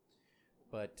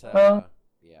 But,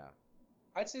 yeah.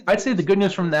 I'd say the good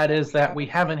news from that is that we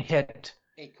haven't hit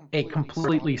a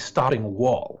completely stopping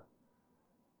wall.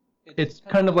 It's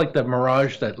kind of like the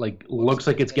Mirage that looks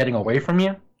like it's getting away from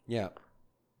you. Yeah.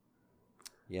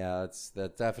 Yeah,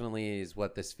 that definitely is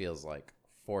what this feels like,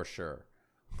 for sure.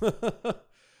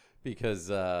 Because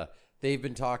they've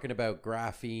been talking about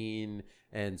graphene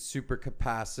and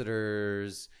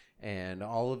supercapacitors and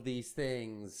all of these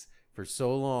things for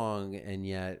so long, and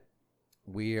yet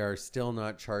we are still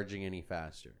not charging any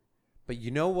faster. But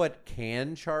you know what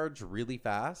can charge really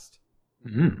fast?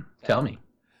 Tell me.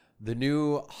 The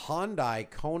new Hyundai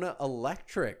Kona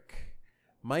Electric.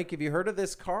 Mike, have you heard of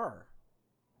this car?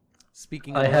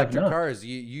 Speaking of electric cars,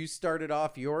 you started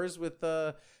off yours with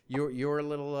your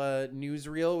little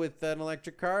newsreel with an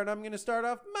electric car, and I'm going to start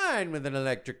off mine with an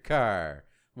electric car.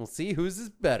 We'll see whose is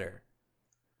better.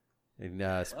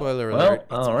 And spoiler alert,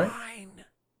 it's all right. mine.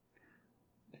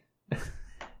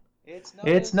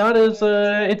 It's not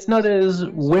as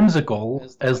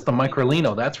whimsical as the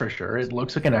Microlino, that's for sure. It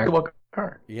looks like an actual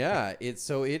car. Yeah, it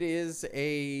is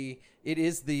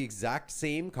the exact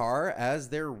same car as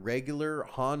their regular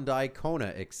Hyundai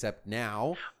Kona, except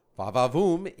now,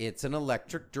 va-va-voom, it's an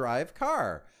electric drive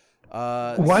car.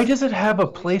 Why does it have a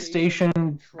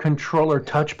PlayStation controller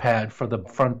touchpad for the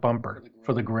front bumper,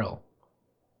 for the grill?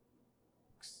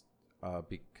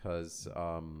 Because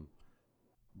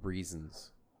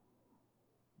reasons.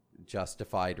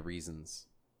 Justified reasons.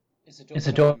 Is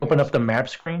it to open up the map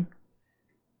screen?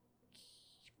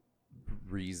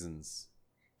 Reasons.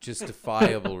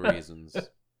 Justifiable reasons.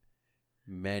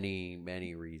 Many,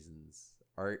 many reasons.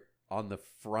 Are on the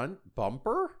front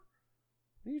bumper?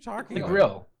 What are you talking The about?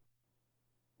 grill.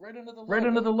 Right under the logo. Right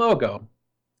under the logo.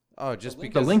 Oh, just The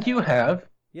link- because The link you have,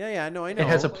 Yeah, I know. it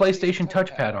has a PlayStation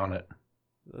touchpad on it.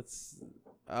 That's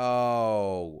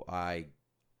oh,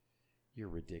 you're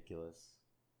ridiculous.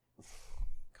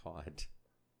 God.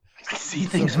 I see So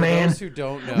things, for man. those who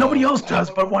don't know, Nobody else does,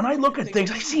 but when I look at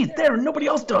things, I see it there, and nobody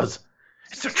else does.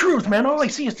 It's the truth, man. All I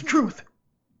see is the truth.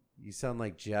 You sound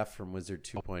like Jeff from Wizard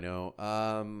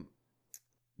 2.0.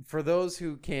 For those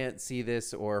who can't see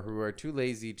this or who are too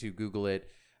lazy to Google it,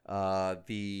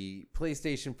 the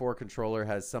PlayStation 4 controller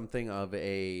has something of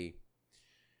a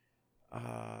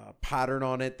pattern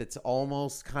on it that's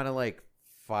almost kind of like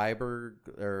fiber,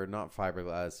 or not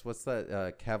fiberglass. What's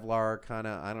that? Kevlar kind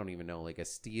of, I don't even know, like a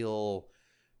steel.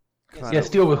 Kind Yeah, of-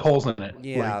 steel with holes in it.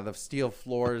 Yeah, Like, the steel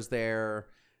floors there,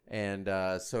 and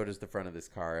so does the front of this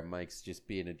car. And Mike's just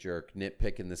being a jerk,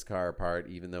 nitpicking this car apart,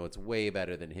 even though it's way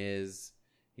better than his.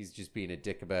 He's just being a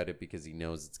dick about it because he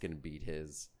knows it's going to beat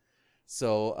his.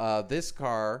 So this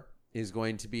car is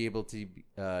going to be able to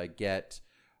get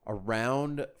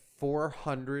around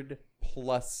 400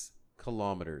 plus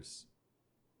kilometers.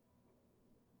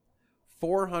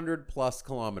 400 plus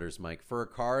kilometers, Mike, for a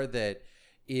car that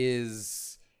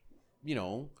is, you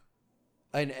know,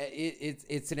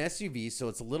 it's an SUV, so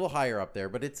it's a little higher up there,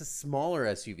 but it's a smaller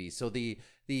SUV. So the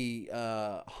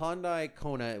Hyundai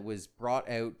Kona was brought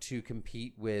out to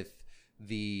compete with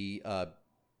the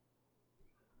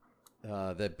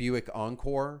Buick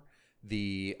Encore,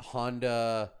 the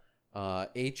Honda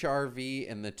HR-V,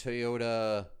 and the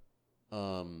Toyota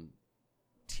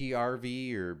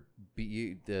TRV or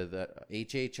the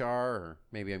HHR, or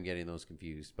maybe I'm getting those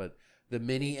confused, but the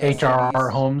mini HRR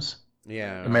SUVs. Homes,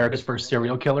 Yeah, America's first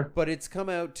serial killer. but it's come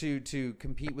out to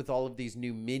compete with all of these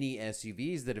new mini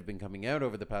SUVs that have been coming out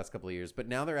over the past couple of years. But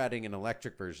now they're adding an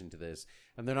electric version to this.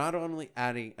 And they're not only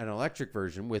adding an electric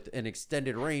version with an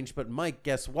extended range, but Mike,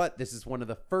 guess what? This is one of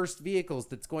the first vehicles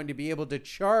that's going to be able to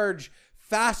charge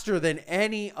faster than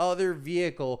any other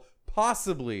vehicle,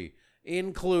 possibly,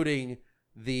 including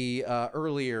the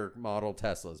earlier model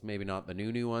Teslas. Maybe not the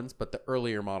new ones, but the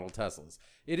earlier model Teslas.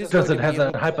 Does it have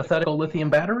a hypothetical lithium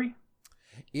battery?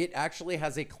 It actually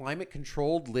has a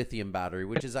climate-controlled lithium battery,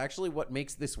 which is actually what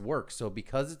makes this work. So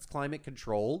because it's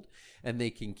climate-controlled and they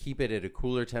can keep it at a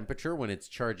cooler temperature when it's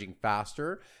charging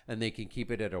faster, and they can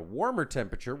keep it at a warmer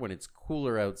temperature when it's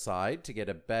cooler outside to get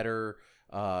a better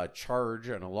charge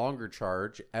and a longer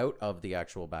charge out of the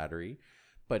actual battery.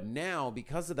 But now,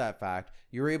 because of that fact,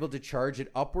 you're able to charge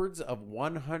it upwards of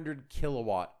 100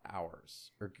 kilowatt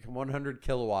hours, or 100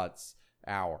 kilowatts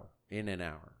hour in an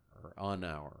hour, or an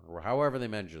hour, or however they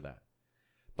measure that.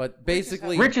 But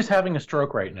basically, Rich is having a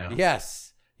stroke right now.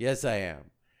 yes, I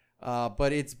am.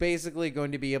 But it's basically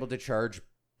going to be able to charge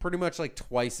pretty much like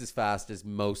twice as fast as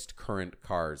most current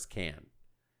cars can.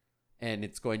 And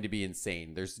it's going to be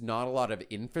insane. There's not a lot of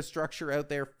infrastructure out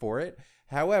there for it.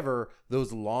 However,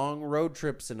 those long road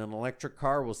trips in an electric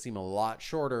car will seem a lot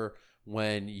shorter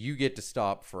when you get to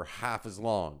stop for half as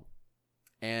long.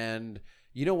 And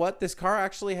you know what? This car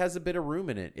actually has a bit of room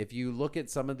in it. If you look at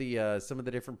some of the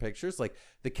different pictures, like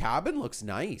the cabin looks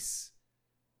nice.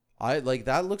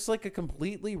 That looks like a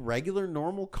completely regular,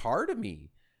 normal car to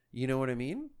me. You know what I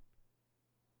mean?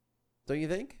 Don't you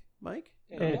think, Mike?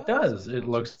 It does. It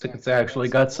looks like it's actually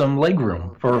got some leg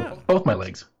room for Yeah. both my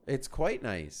legs. It's quite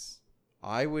nice.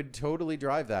 I would totally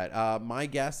drive that. My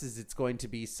guess is it's going to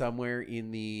be somewhere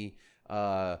in the,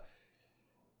 low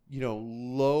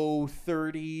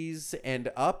 30s and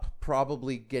up,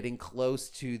 probably getting close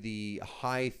to the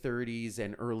high 30s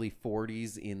and early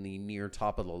 40s in the near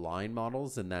top of the line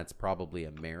models, and that's probably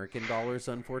American dollars,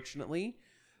 unfortunately.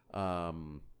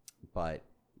 But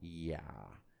yeah,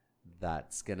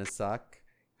 that's gonna suck.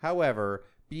 However,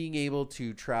 being able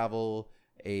to travel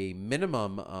a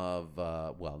minimum of,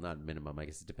 not minimum, I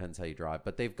guess it depends how you drive,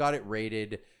 but they've got it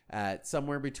rated at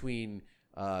somewhere between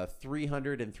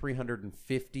 300 and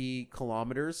 350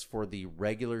 kilometers for the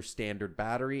regular standard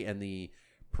battery, and the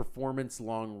performance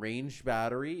long range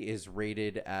battery is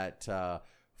rated at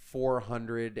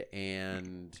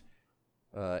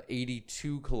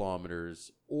 482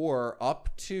 kilometers, or up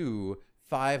to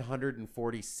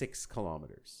 546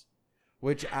 kilometers.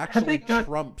 Which actually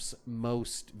trumps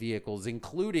most vehicles,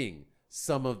 including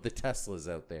some of the Teslas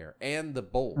out there and the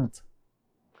Bolt.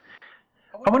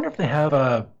 I wonder if they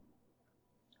have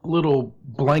little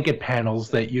blanket panels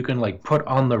that you can like put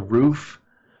on the roof,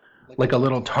 like a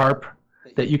little tarp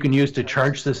that you can use to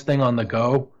charge this thing on the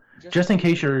go, just in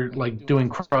case you're like doing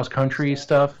cross country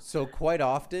stuff. So quite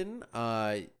often,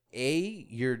 there's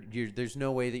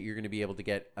no way that you're going to be able to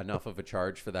get enough of a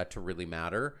charge for that to really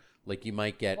matter. Like you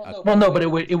might get Well, no, but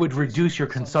it would reduce your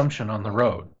consumption on the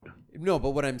road. no,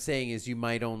 but what I'm saying is you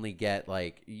might only get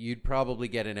you'd probably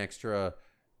get an extra,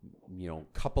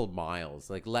 couple miles,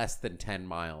 like less than 10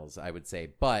 miles, I would say.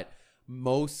 But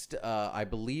most, I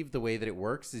believe the way that it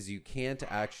works is you can't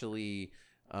actually,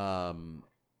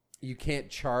 you can't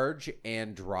charge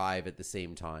and drive at the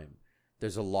same time.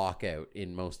 There's a lockout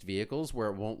in most vehicles where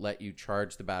it won't let you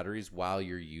charge the batteries while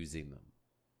you're using them.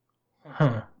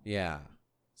 Huh. Yeah.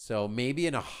 So maybe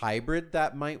in a hybrid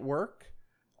that might work,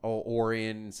 or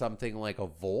in something like a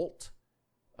Volt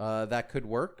that could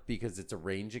work because it's a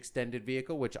range extended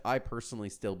vehicle, which I personally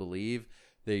still believe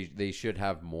they should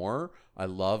have more. I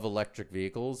love electric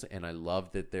vehicles, and I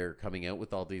love that they're coming out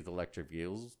with all these electric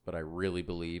vehicles, but I really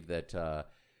believe that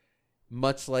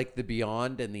much like the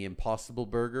Beyond and the Impossible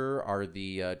Burger are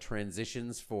the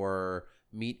transitions for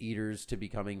meat eaters to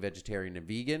becoming vegetarian and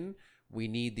vegan, we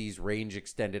need these range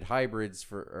extended hybrids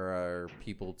for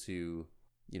people to,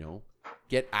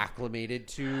 get acclimated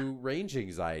to range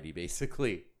anxiety,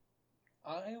 basically.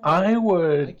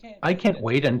 I can't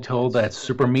wait until that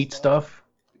super meat stuff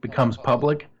becomes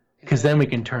public, because then we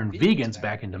can turn vegans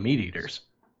back into meat eaters,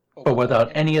 but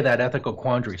without any of that ethical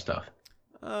quandary stuff.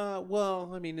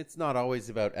 Well, I mean, it's not always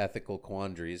about ethical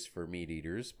quandaries for meat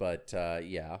eaters, but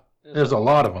yeah. There's a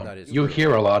lot of That them. is You true.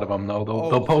 hear a lot of them though.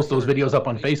 They'll post those videos up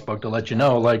on Facebook to let you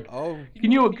know. Like, Oh,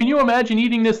 can you imagine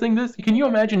eating this thing? Can you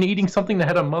imagine eating something that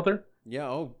had a mother? yeah.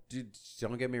 Oh, dude,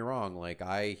 don't get me wrong. Like,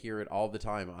 I hear it all the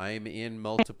time. I'm in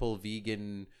multiple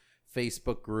vegan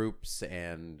Facebook groups,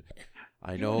 and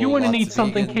I know You wouldn't lots eat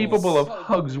something vegans. capable of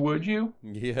hugs, would you?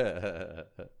 Yeah.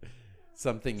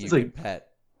 Something you It's can like- pet.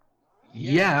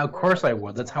 Yeah, of course I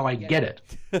would. That's how I get it.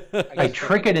 I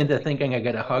trick it into thinking I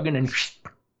get a hug, and then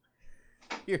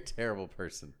You're a terrible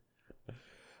person.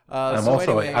 I'm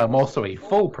Anyway, also a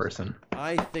full person.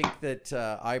 I think that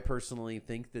I personally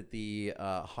think that the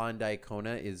Hyundai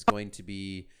Kona is going to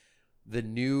be the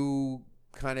new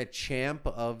kind of champ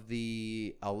of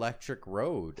the electric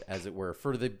road, as it were,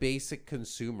 for the basic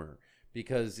consumer,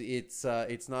 because it's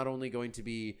not only going to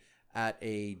be at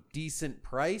a decent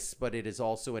price, but it is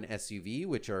also an SUV,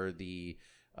 which are the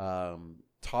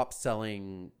top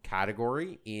selling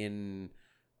category in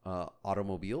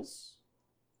automobiles,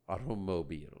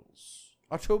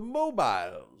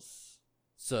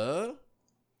 sir.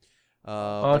 But yeah,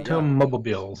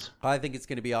 Automobiles. I think it's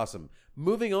going to be awesome.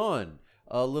 Moving on,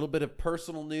 a little bit of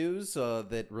personal news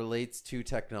that relates to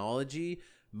technology.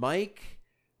 Mike,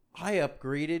 I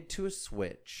upgraded to a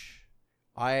Switch.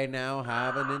 I now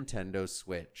have a Nintendo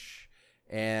Switch,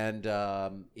 and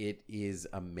it is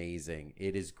amazing.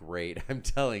 It is great. I'm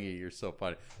telling you, you're so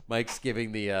funny. Mike's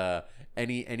giving the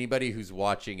anybody who's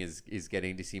watching is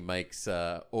getting to see Mike's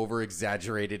over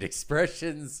exaggerated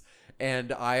expressions and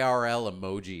IRL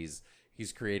emojis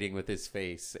he's creating with his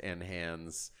face and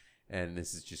hands, and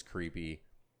this is just creepy.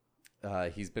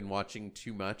 He's been watching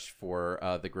too much for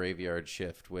The Graveyard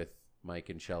Shift with Mike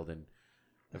and Sheldon,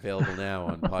 available now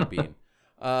on Podbean.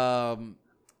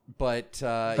 But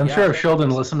I'm sure if Sheldon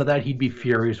listened to that, he'd be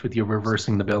furious with you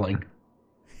reversing the billing.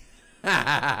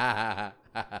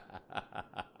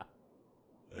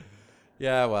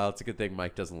 Yeah, well, it's a good thing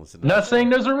Mike doesn't listen to Not this saying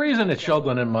show. there's a reason it's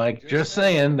Sheldon and Mike. Just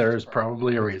saying there's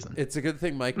probably a reason. It's a good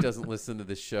thing Mike doesn't listen to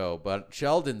this show, but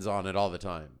Sheldon's on it all the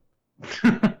time.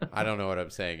 I don't know what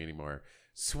I'm saying anymore.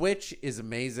 Switch is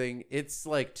amazing. It's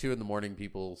like 2 a.m,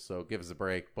 people, so give us a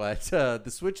break. But the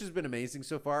Switch has been amazing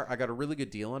so far. I got a really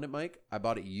good deal on it, Mike. I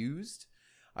bought it used.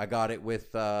 I got it with,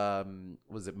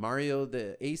 was it Mario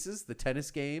the Aces, the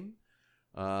tennis game?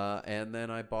 And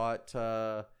then I bought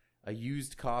a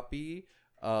used copy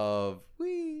of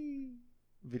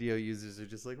video users are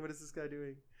just like, what is this guy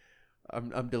doing?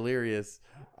 I'm delirious.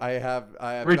 I have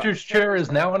Richard's chair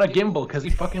is now on a gimbal because he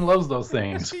fucking loves those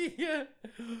things. Yeah.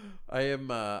 I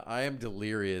am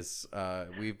delirious.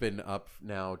 We've been up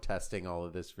now testing all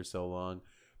of this for so long.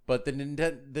 But the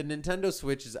Nintendo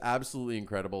Switch is absolutely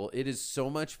incredible. It is so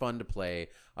much fun to play.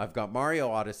 I've got Mario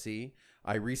Odyssey.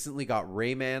 I recently got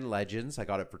Rayman Legends. I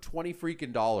got it for $20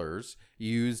 freaking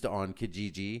used on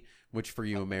Kijiji, which for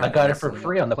you I Americans. got it for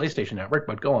free on the PlayStation Network,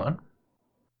 but go on.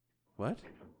 What?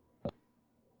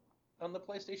 On the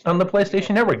PlayStation. On the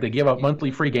PlayStation Network, they give out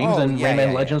monthly free games, Oh, and yeah, Rayman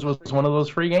yeah. Legends was one of those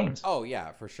free games. Oh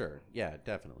yeah, for sure. Yeah,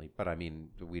 definitely. But I mean,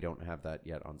 we don't have that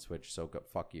yet on Switch, so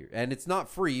fuck you. And it's not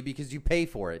free because you pay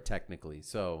for it technically.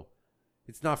 So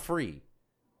it's not free.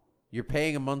 You're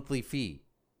paying a monthly fee.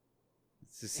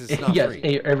 It's not Yes,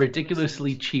 free. a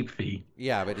ridiculously cheap fee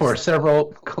Yeah, but for it's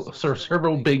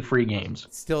several big free games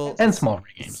still and small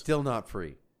free it's games. still not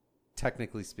free.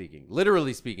 Technically speaking,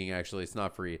 literally speaking, actually, it's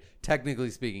not free. Technically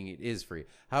speaking, it is free.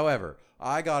 However,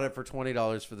 I got it for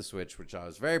 $20 for the Switch, which I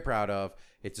was very proud of.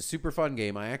 It's a super fun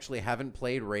game. I actually haven't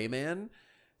played Rayman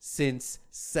since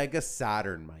Sega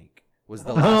Saturn, Mike. Was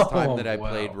the last time that I wow.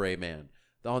 played Rayman.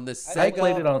 On the I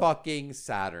played it Sega on- fucking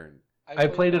Saturn. I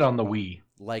played it on the Wii.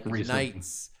 Like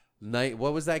recently.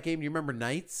 What was that game? Do you remember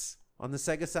Knights on the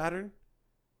Sega Saturn?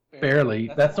 Barely.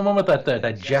 That's the one with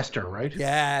that jester, right?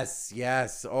 Yes,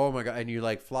 yes. Oh my god! And you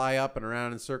like fly up and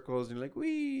around in circles, and you're like,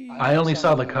 wee. I only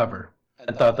saw the cover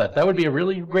and thought that would be a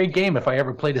really great game if I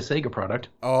ever played a Sega product.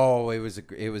 Oh, it was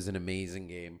an amazing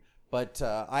game. But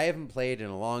I haven't played in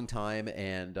a long time,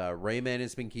 and Rayman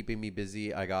has been keeping me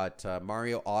busy. I got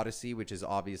Mario Odyssey, which is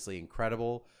obviously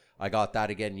incredible. I got that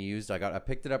again used. I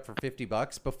picked it up for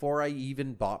 $50 before I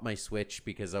even bought my Switch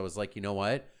because I was like, you know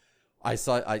what?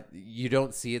 You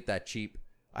don't see it that cheap.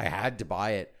 I had to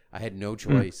buy it. I had no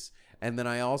choice. And then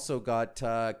I also got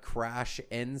Crash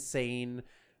Insane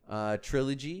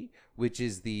Trilogy, which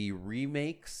is the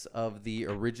remakes of the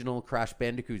original Crash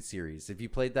Bandicoot series. Have you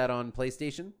played that on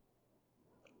PlayStation?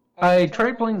 I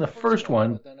tried playing the first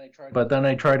one, but then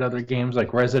I tried other games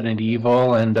like Resident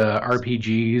Evil and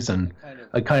RPGs, and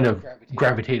I kind of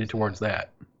gravitated towards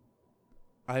that.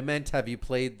 I meant, have you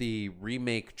played the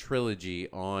remake trilogy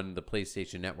on the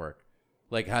PlayStation Network?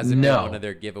 Like, has it been No. one of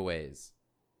their giveaways?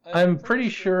 I'm pretty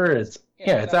sure it's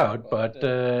out, but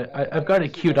I've got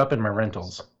it queued up in my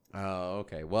rentals. Oh,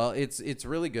 okay. Well, it's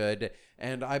really good,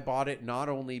 and I bought it not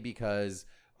only because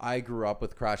I grew up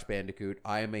with Crash Bandicoot.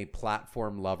 I am a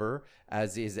platform lover,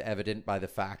 as is evident by the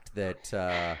fact that,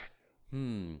 I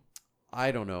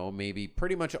don't know, maybe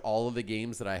pretty much all of the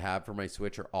games that I have for my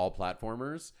Switch are all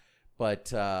platformers.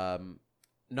 But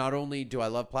not only do I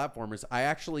love platformers, I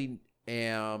actually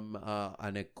am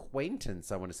an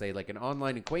acquaintance, I want to say, like an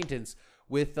online acquaintance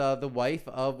with the wife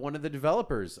of one of the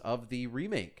developers of the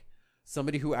remake.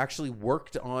 Somebody who actually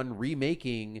worked on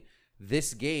remaking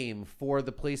this game for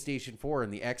the PlayStation 4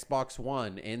 and the Xbox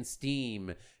One and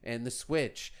Steam and the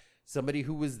Switch. Somebody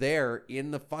who was there in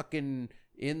the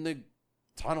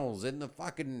tunnels, in the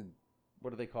fucking, what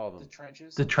do they call them? The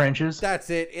trenches. The trenches. That's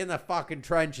it, in the fucking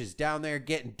trenches, down there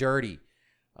getting dirty.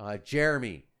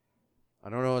 Jeremy.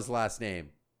 I don't know his last name.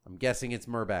 I'm guessing it's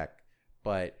Murback.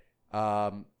 But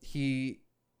he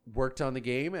worked on the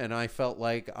game, and I felt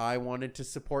like I wanted to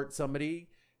support somebody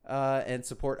and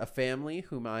support a family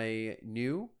whom I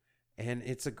knew. And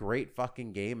it's a great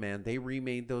fucking game, man. They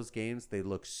remade those games. They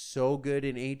look so good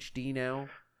in HD now.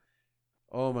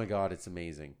 Oh my god, it's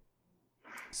amazing.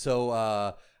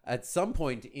 So at some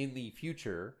point in the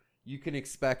future, you can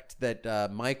expect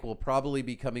that Mike will probably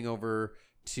be coming over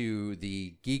to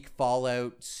the Geek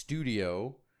Fallout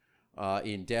studio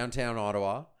in downtown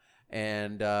Ottawa,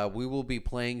 and we will be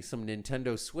playing some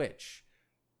Nintendo Switch.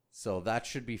 So that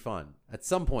should be fun at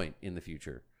some point in the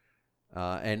future.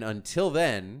 And until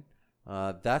then,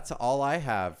 that's all I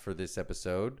have for this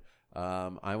episode.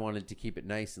 I wanted to keep it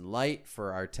nice and light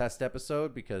for our test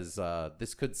episode because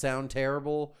this could sound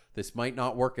terrible. This might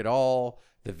not work at all.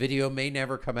 The video may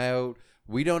never come out.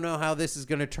 We don't know how this is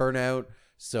going to turn out.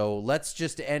 So let's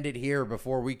just end it here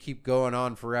before we keep going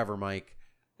on forever, Mike.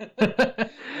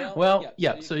 Well,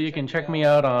 yeah, so you can check me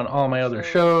out on all my other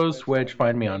shows, which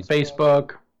find me on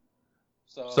Facebook.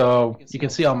 So you can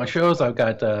see all my shows. I've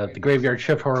got the Graveyard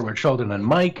Shift Horror with Sheldon and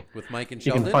Mike. With Mike and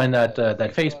You Sheldon. can find that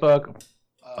Facebook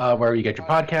where you get your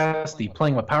podcast, the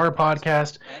Playing with Power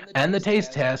podcast, and the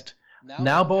Taste Test.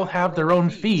 Now both have their own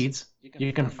feeds.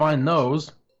 You can find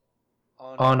those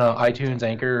on iTunes,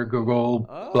 Anchor, Google,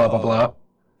 blah blah blah.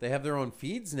 They have their own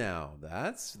feeds now.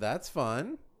 That's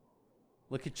fun.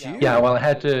 Look at you. Yeah, well, I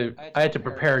had to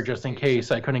prepare just in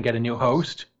case I couldn't get a new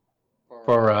host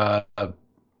for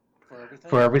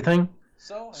everything.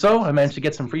 So I managed to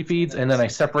get some free feeds, and then I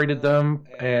separated them.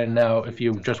 And now, if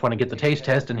you just want to get the Taste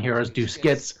Test and hear us do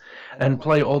skits and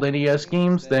play old NES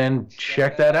games, then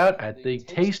check that out at the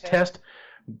Taste Test.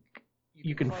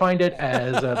 You can find it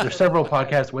as there's several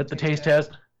podcasts with the Taste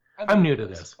Test. I'm new to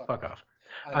this. Fuck off.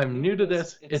 I'm new to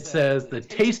this. It says the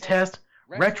Taste Test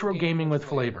Retro Gaming with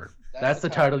Flavor. That's the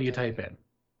title you type in.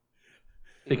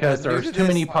 Because there's too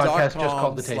many podcasts just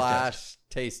called the Taste Test.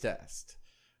 Taste Test.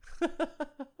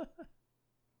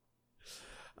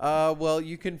 Well,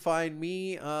 you can find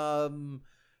me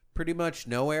pretty much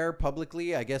nowhere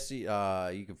publicly. I guess you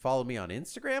can follow me on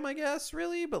Instagram, I guess,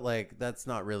 really, but like that's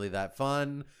not really that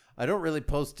fun. I don't really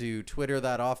post to Twitter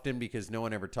that often because no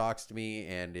one ever talks to me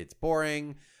and it's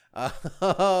boring. And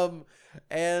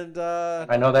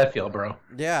I know that feel, bro.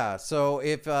 yeah, so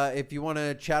if you want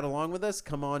to chat along with us,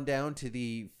 come on down to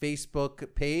the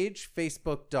Facebook page,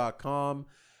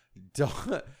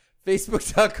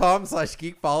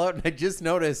 facebook.com/geekfallout. And I just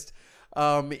noticed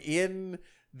in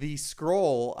the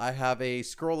scroll, I have a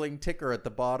scrolling ticker at the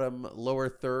bottom lower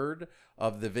third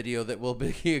of the video that will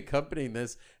be accompanying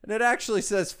this, and it actually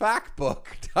says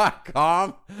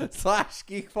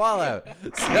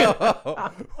factbook.com/geekfallout.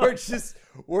 So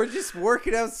we're just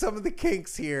working out some of the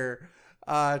kinks here,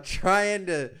 trying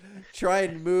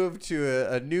and move to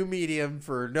a new medium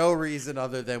for no reason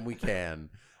other than we can.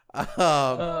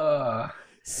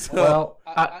 So, Well,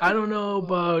 I don't know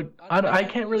about... I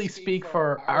can't really speak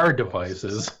for our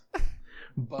devices.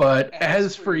 But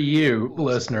as for you,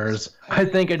 listeners, I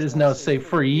think it is now safe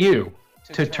for you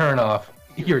to turn off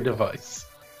your device.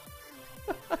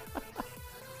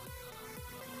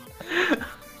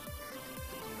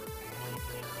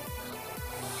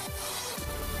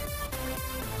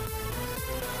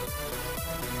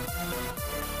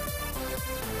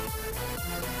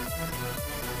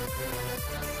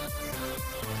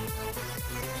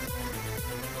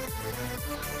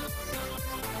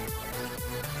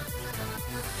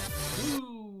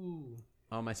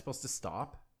 am I supposed to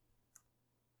stop?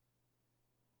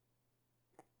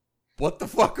 What the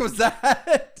fuck was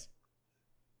that?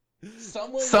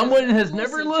 Someone has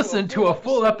never listened to a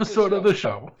full episode of the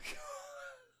show.